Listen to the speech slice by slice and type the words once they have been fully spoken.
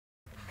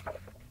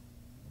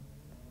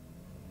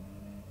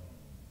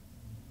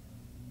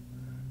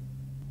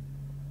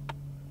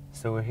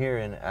So we're here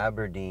in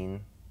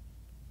Aberdeen,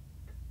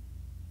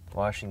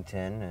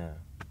 Washington,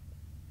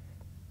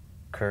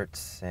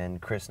 Kurt's and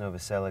Chris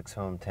Novoselic's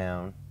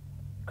hometown,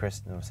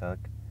 Chris Novoselic.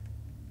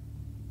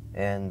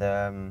 And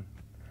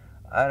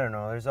I don't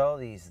know, there's all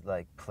these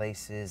like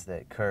places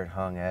that Kurt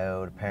hung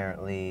out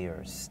apparently,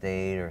 or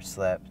stayed or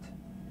slept.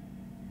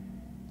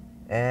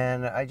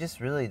 And I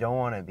just really don't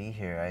want to be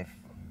here.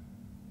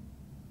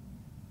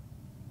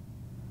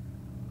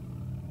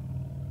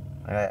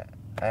 I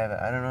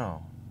don't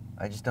know.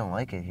 I just don't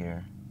like it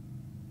here.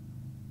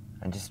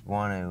 I just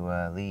want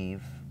to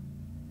leave.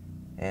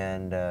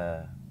 And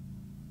there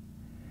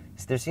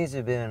seems to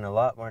have been a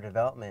lot more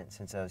development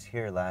since I was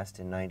here last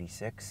in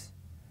 '96.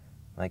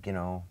 Like, you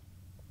know,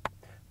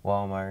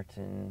 Walmart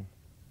and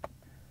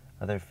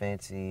other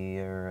fancy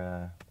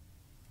or,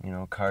 you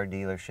know, car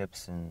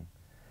dealerships and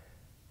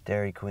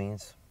Dairy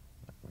Queens.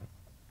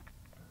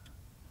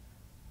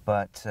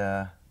 But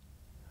I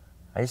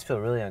just feel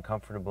really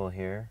uncomfortable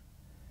here.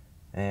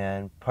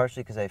 And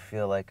partially because I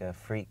feel like a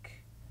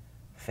freak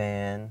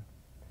fan.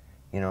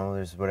 You know,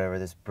 there's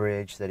this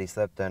bridge that he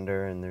slept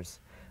under, and there's,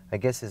 I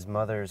guess his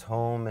mother's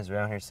home is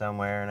around here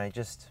somewhere, and I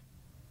don't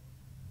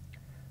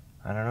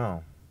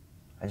know.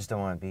 I just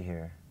don't want to be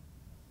here.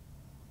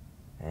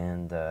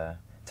 And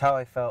it's how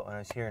I felt when I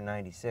was here in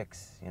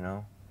 '96, you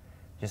know?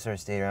 Just sort of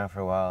stayed around for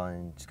a while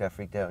and just got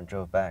freaked out and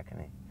drove back,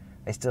 and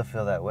I still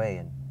feel that way.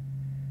 And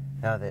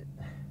now that,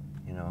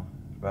 you know,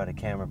 brought a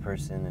camera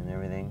person and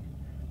everything,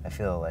 I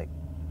feel like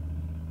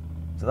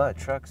there's a lot of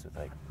trucks with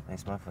like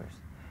nice mufflers.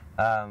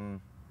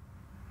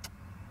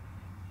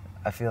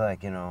 I feel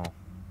like, you know,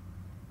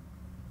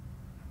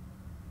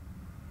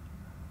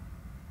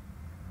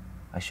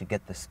 I should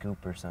get the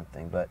scoop or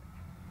something, but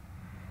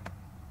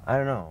I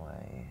don't know.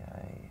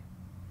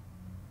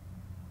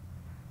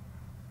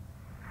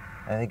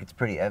 I think it's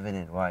pretty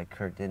evident why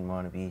Kurt didn't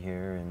want to be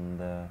here,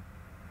 and I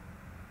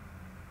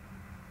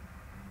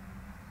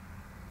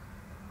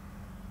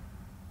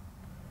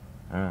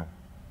don't know.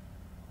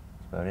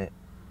 That's about it.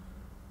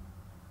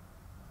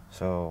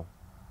 So,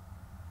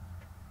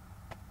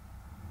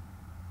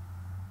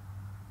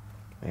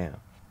 yeah.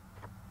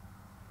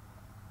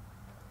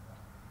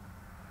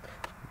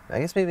 I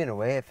guess maybe in a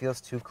way it feels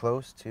too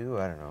close too.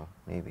 I don't know.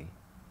 Maybe.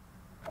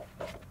 I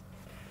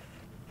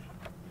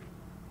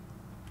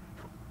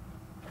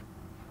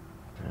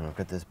don't know,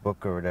 got this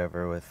book or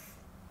whatever with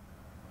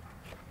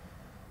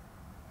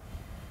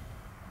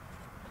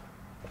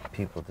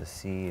people to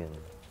see and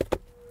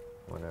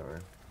whatever.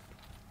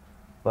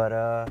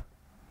 But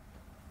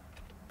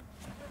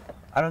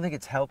I don't think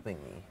it's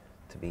helping me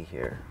to be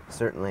here.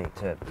 Certainly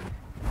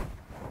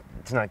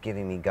it's not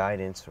giving me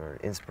guidance or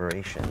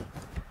inspiration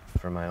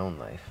for my own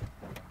life.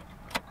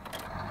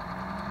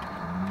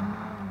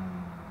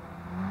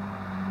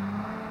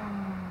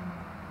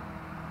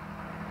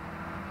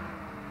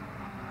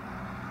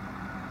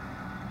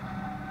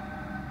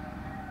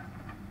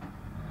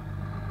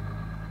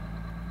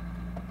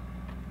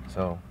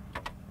 So,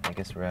 I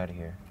guess we're out of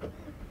here.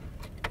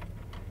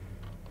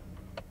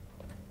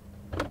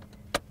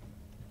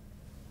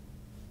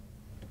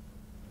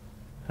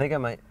 I think I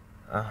might,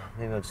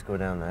 maybe I'll just go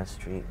down that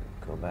street,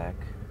 go back.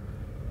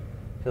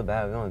 I feel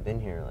bad, we've only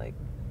been here like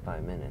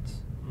 5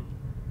 minutes.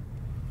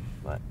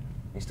 But,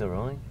 you still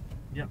rolling?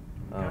 Yep.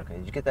 Oh, okay.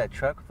 Did you get that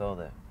truck with all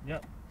the...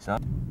 Yep.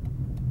 Stop.